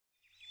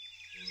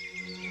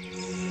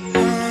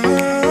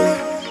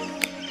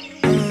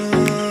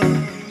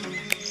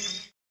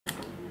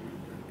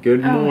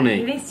Good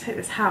morning. You need to take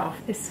this hat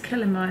off. This is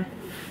killing my...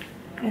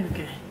 There we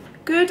go.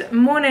 Good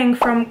morning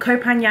from Koh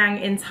Phangan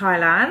in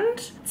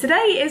Thailand.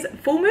 Today is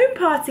full moon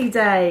party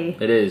day.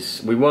 It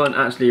is. We weren't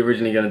actually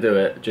originally going to do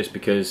it just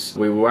because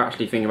we were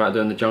actually thinking about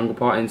doing the jungle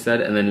party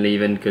instead and then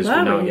leaving because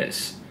we know it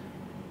gets...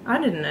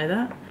 I didn't know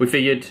that. We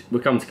figured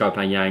we'd come to Koh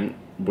Phangan,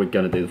 we're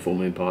going to do the full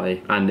moon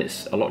party, and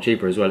it's a lot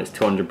cheaper as well. It's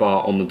 200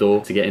 baht on the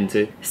door to get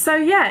into. So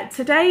yeah,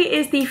 today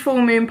is the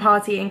full moon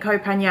party in Koh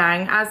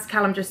Phangan. As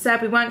Calum just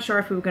said, we weren't sure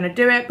if we were going to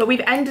do it, but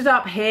we've ended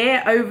up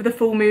here over the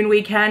full moon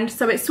weekend,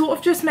 so it sort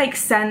of just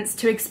makes sense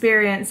to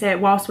experience it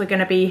whilst we're going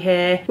to be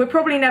here. We're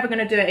probably never going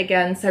to do it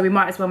again, so we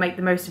might as well make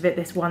the most of it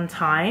this one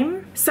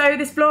time. So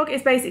this vlog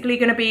is basically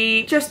going to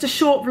be just a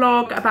short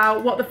vlog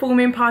about what the full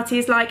moon party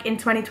is like in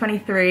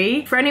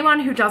 2023. For anyone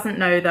who doesn't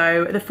know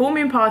though, the full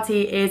moon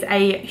party is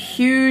a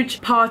huge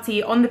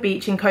party on the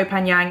beach in Koh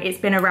Phangan. It's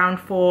been around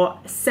for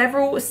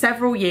several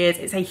years.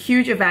 It's a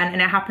huge event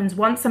and it happens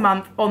once a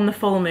month on the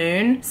full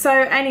moon. So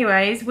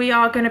anyways, we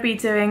are going to be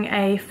doing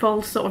a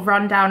full sort of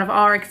rundown of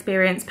our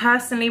experience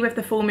personally with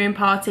the full moon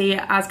party.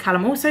 As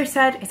Calum also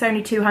said, it's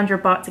only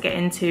 200 baht to get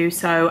into,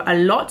 so a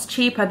lot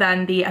cheaper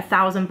than the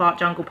 1,000 baht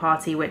jungle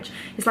party, which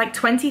is like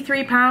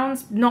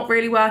 £23. Not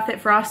really worth it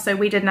for us, so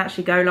we didn't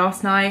actually go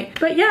last night.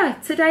 But yeah,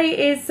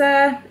 today is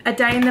a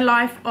day in the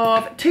life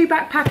of two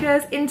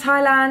backpackers in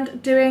Thailand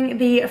doing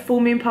the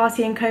full moon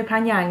party in Koh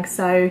Phangan.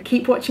 So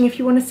keep watching if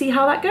you want to see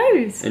how that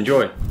goes.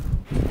 Enjoy.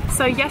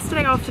 So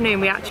yesterday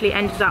afternoon we actually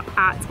ended up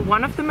at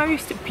one of the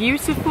most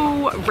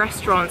beautiful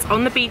restaurants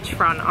on the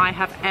beachfront I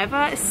have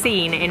ever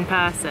seen in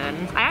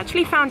person. I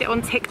actually found it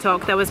on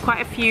TikTok. There was quite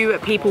a few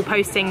people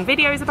posting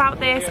videos about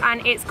this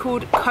and it's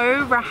called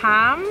Koh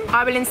Phangan.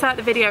 I will insert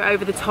the video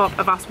over the top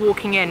of us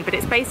walking in, but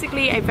it's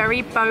basically a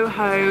very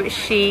boho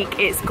chic.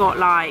 It's got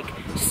like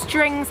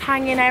strings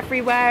hanging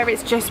everywhere,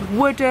 it's just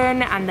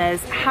wooden and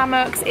there's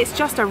hammocks. It's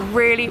just a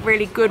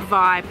really good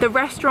vibe. The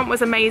restaurant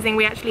was amazing.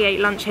 We actually ate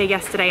lunch here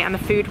yesterday and the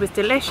food was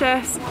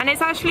delicious, and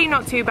it's actually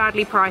not too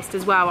badly priced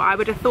as well. I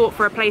would have thought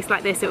for a place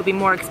like this it would be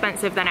more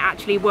expensive than it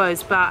actually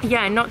was, but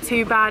yeah, not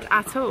too bad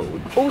at all.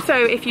 Also,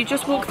 if you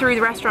just walk through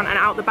the restaurant and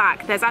out the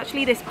back, there's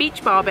actually this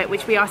beach bar bit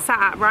which we are sat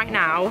at right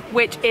now,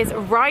 which is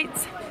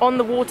right on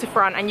the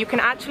waterfront, and you can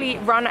actually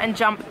run and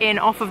jump in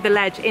off of the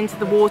ledge into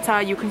the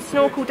water. You can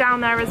snorkel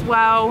down there as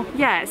well.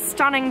 Yeah,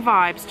 stunning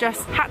vibes.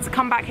 Just had to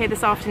come back here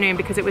this afternoon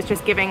because it was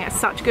just giving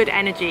such good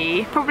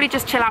energy. Probably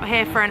just chill out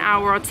here for an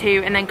hour or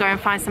two and then go and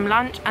find some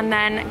lunch and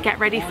then get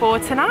ready for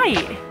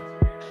tonight.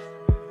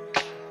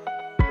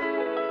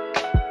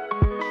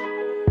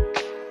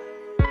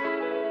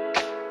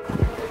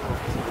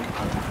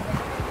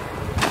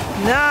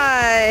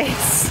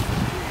 Nice!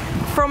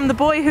 From the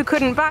boy who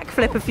couldn't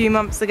backflip a few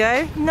months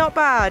ago. Not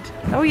bad.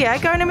 Oh yeah,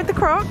 going in with the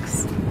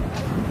Crocs.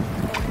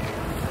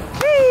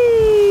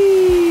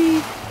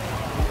 Whee!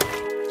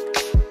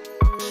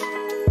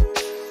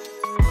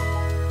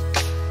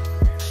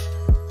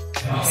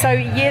 So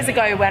years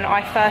ago when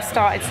I first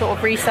started sort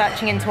of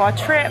researching into our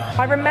trip,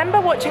 I remember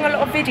watching a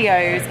lot of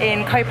videos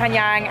in Koh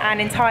Phangan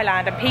and in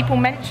Thailand, and people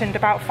mentioned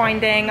about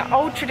finding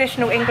old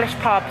traditional English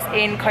pubs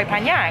in Koh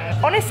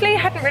Phangan. Honestly,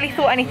 hadn't really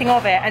thought anything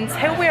of it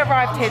until we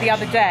arrived here the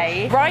other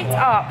day. Right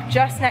up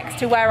just next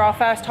to where our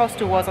first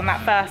hostel was on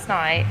that first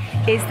night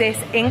is this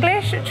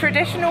English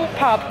traditional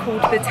pub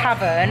called The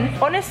Tavern.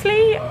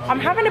 Honestly, I'm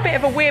having a bit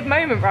of a weird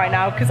moment right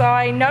now because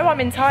I know I'm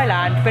in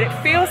Thailand, but it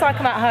feels like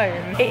I'm at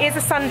home. It is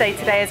a Sunday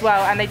today as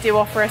well, and they do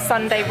offer a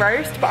Sunday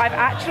roast, but I've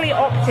actually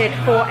opted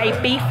for a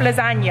beef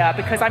lasagna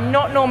because I'm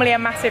not normally a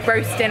massive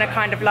roast dinner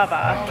kind of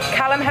lover.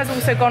 Calum has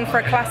also gone for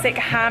a classic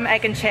ham,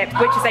 egg and chips,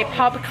 which is a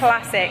pub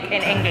classic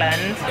in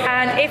England.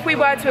 And if we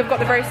were to have got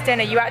the roast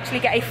dinner, you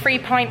actually get a free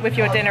pint with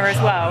your dinner as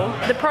well.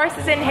 The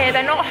prices in here,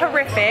 they're not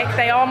horrific.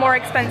 They are more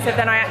expensive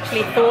than I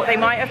actually thought they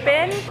might have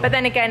been. But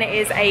then again, it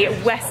is a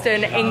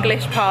Western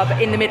English pub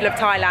in the middle of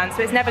Thailand,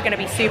 so it's never going to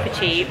be super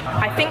cheap.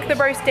 I think the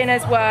roast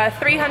dinners were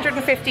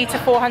 350 to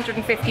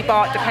 450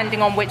 baht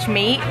depending on which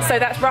meat, so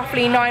that's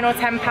roughly 9 or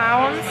 10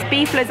 pounds.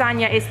 Beef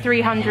lasagna is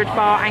 300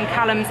 baht and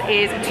Calum's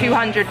is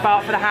 200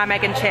 baht for the ham,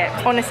 egg and chips.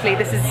 Honestly,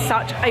 this is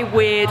such a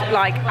weird,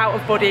 like, out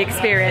of body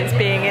experience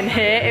being in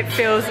here. It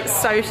feels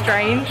so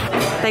strange.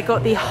 They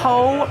got the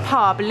whole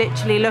pub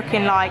literally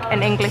looking like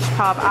an English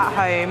pub at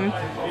home.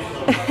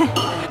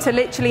 To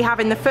literally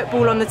having the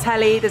football on the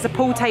telly, there's a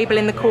pool table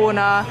in the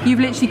corner. You've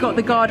literally got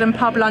the garden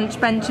pub lunch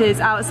benches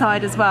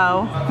outside as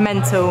well.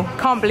 Mental.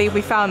 Can't believe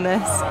we found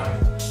this.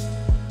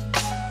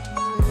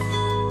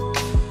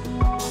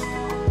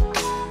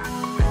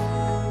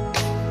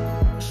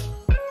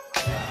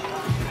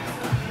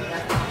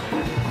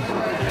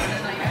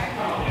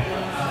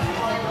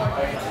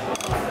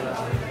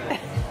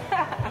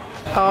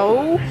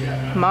 Oh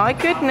my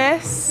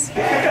goodness,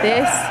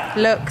 this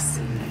looks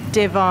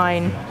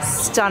divine,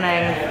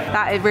 stunning.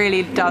 That it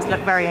really does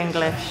look very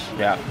English.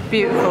 Yeah.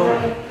 Beautiful.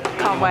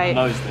 can't wait.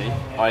 Knows me,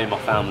 i.e. my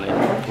family,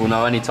 will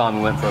know any time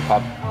we went for a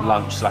pub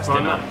lunch /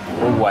 dinner,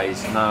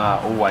 always,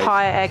 always.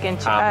 Pie, egg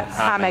and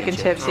ham, egg and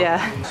chips,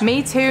 yeah.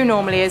 Me too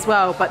normally as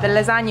well, but the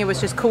lasagna was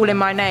just calling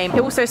my name.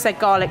 It also said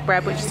garlic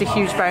bread, which is a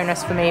huge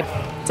bonus for me.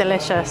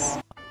 Delicious.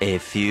 A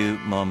few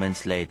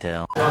moments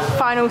later.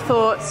 Final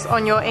thoughts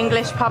on your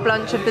English pub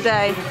lunch of the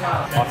day?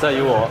 I'll tell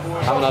you what,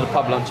 I haven't had a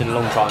pub lunch in a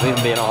long time,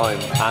 even being at home,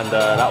 and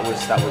that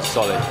was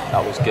solid.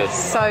 That was good.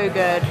 So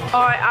good.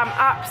 I am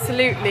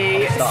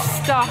absolutely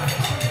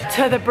stuffed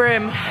to the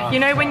brim. You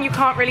know when you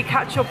can't really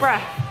catch your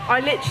breath? I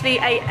literally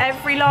ate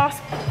every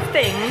last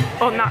thing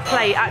on that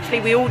plate. Actually,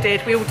 we all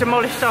did. We all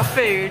demolished our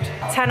food.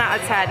 10 out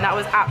of 10. That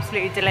was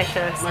absolutely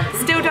delicious.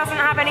 Still doesn't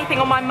have anything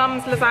on my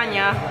mum's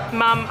lasagna.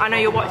 Mum, I know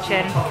you're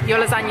watching. Your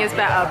lasagna's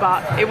better,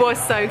 but it was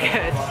so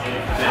good.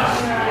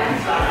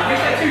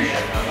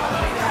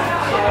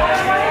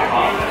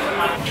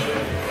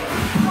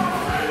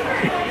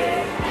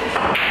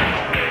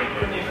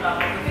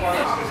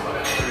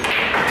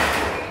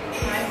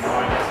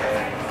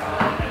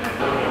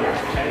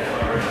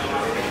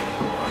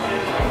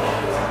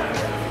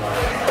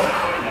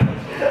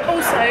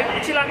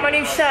 Do you like my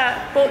new shirt?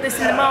 Bought this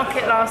in the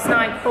market last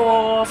night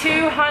for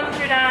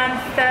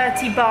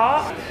 230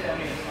 baht.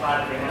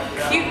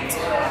 Cute.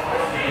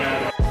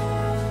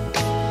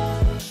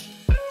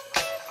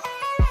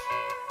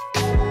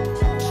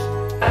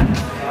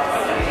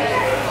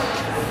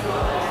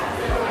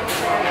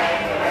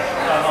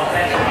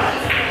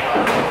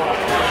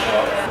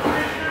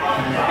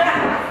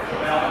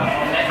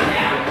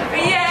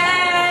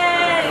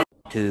 Yay!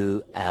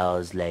 2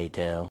 hours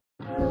later.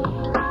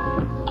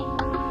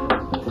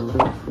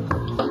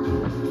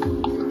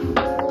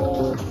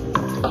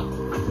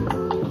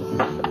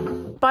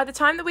 By the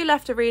time that we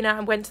left Arena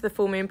and went to the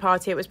full moon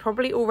party, it was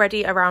probably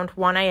already around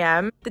 1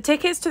 AM. The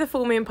tickets to the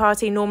full moon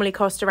party normally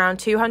cost around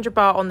 200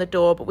 baht on the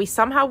door, but we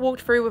somehow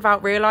walked through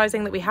without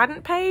realising that we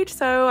hadn't paid,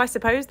 so I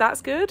suppose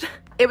that's good.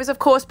 It was of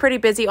course pretty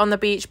busy on the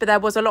beach, but there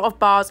was a lot of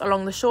bars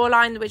along the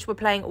shoreline which were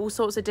playing all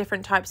sorts of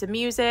different types of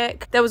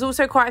music. There was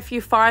also quite a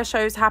few fire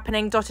shows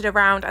happening dotted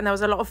around, and there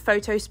was a lot of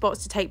photo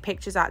spots to take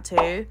pictures at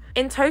too.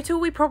 In total,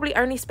 we probably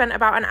only spent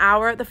about an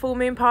hour at the full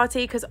moon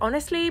party because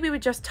honestly we were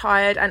just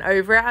tired and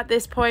over it at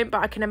this point,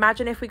 but I can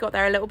imagine if we got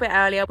there a little bit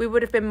earlier we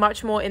would have been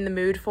much more in the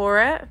mood for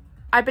it.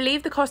 I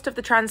believe the cost of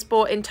the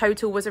transport in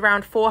total was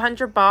around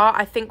 400 baht.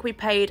 I think we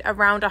paid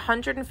around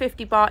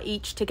 150 baht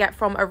each to get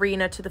from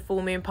Arena to the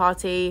full moon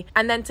party,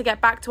 and then to get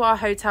back to our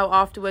hotel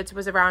afterwards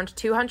was around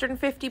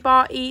 250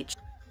 baht each.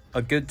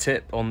 A good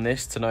tip on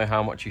this to know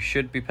how much you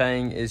should be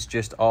paying is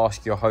just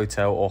ask your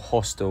hotel or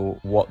hostel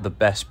what the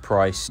best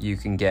price you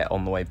can get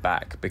on the way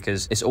back,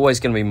 because it's always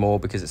going to be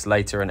more because it's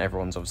later and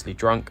everyone's obviously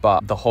drunk,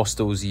 but the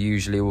hostels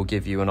usually will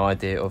give you an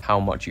idea of how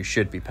much you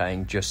should be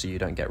paying just so you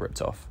don't get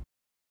ripped off.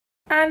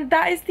 And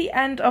that is the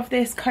end of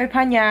this Koh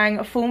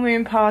Phangan full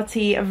moon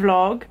party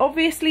vlog.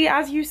 Obviously,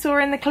 as you saw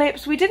in the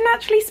clips, we didn't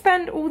actually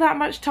spend all that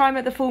much time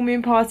at the full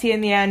moon party in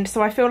the end,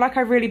 so I feel like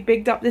I really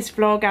bigged up this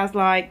vlog as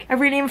like a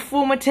really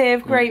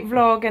informative, great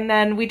vlog, and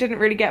then we didn't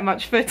really get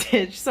much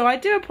footage, so I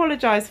do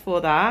apologise for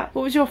that.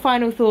 What was your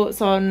final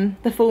thoughts on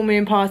the full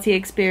moon party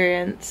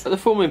experience? The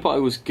full moon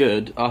party was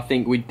good. I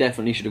think we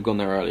definitely should have gone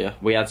there earlier.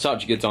 We had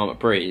such a good time at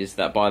Pre's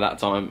that by that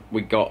time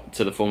we got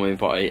to the full moon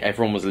party,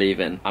 everyone was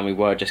leaving, and we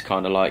were just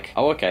kind of like,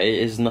 oh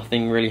okay, is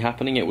nothing really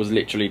happening? It was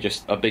literally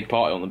just a big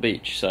party on the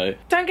beach. So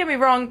don't get me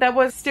wrong, there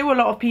was still a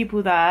lot of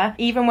people there.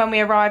 Even when we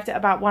arrived at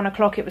about 1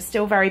 o'clock, it was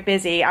still very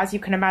busy. As you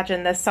can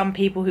imagine, there's some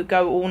people who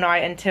go all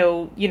night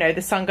until, you know,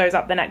 the sun goes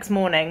up the next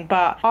morning.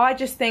 But I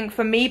just think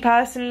for me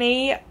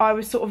personally, I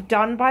was sort of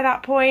done by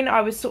that point.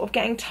 I was sort of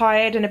getting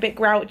tired and a bit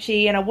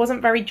grouchy, and I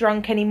wasn't very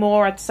drunk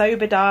anymore. I'd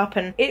sobered up,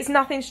 and it's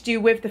nothing to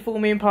do with the full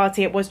moon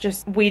party. It was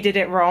just we did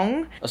it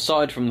wrong.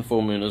 Aside from the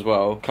full moon as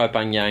well, Koh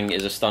Phangan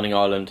is a stunning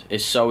island.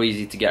 It's so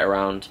easy to get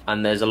around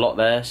and there's a lot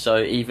there,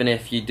 so even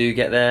if you do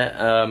get there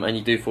and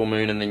you do full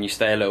moon and then you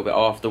stay a little bit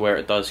after where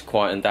it does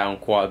quieten down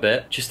quite a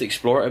bit, just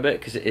explore it a bit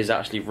because it is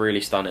actually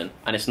really stunning.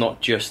 And it's not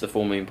just the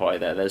full moon party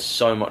there's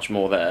so much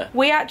more there.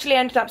 We actually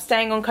ended up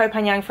staying on Koh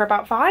Phangan for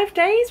about 5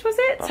 days, was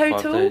it? About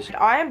total 5 days.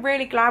 I am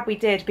really glad we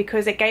did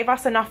because it gave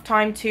us enough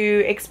time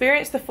to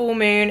experience the full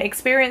moon,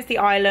 experience the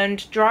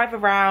island, drive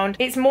around.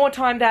 It's more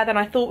time there than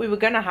I thought we were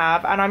gonna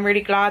have, and I'm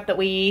really glad that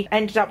we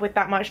ended up with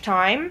that much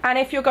time. And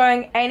if you're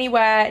going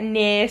anywhere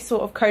near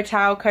sort of Koh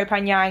Tao, Koh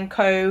Phangan,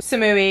 Koh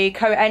Samui,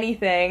 Koh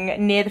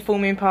anything near the full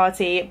moon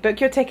party, book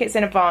your tickets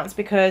in advance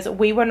because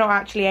we were not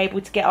actually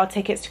able to get our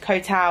tickets to Koh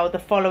Tao the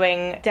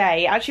following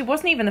day. Actually, it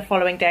wasn't even the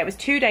following day, it was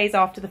 2 days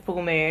after the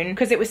full moon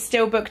because it was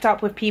still booked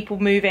up with people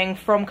moving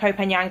from Koh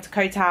Phangan to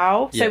Koh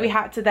Tao. So we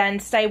had to then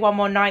stay one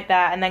more night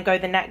there and then go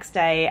the next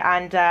day,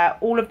 and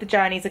all of the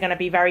journeys are going to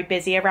be very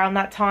busy around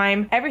that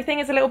time. Everything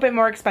is a little bit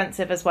more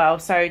expensive as well,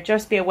 so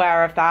just be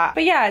aware of that.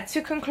 But yeah,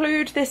 to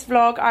conclude this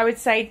vlog, I would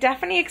say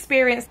definitely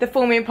experience the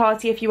full moon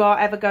party if you are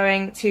ever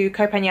going to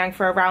Koh Phangan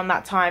for around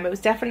that time. It was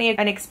definitely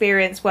an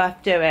experience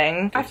worth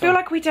doing. I feel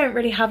like we don't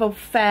really have a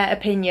fair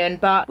opinion,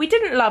 but we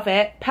didn't love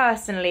it.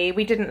 Personally,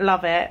 we didn't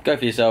love it. Go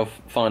for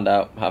yourself, find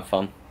out, have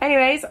fun.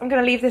 Anyways, I'm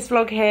going to leave this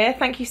vlog here.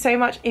 Thank you so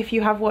much if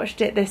you have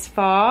watched it this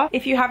far.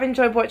 If you have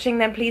enjoyed watching,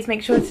 then please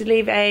make sure to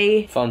leave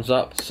a thumbs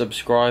up,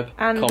 subscribe,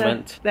 and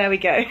comment. There we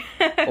go.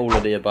 All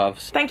of the above.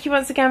 Thank you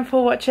once again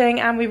for watching,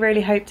 and we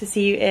really hope to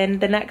see you in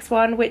the next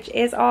one, which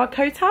is our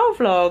Koh Tao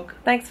vlog.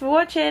 Thanks for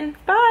watching.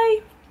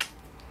 Bye.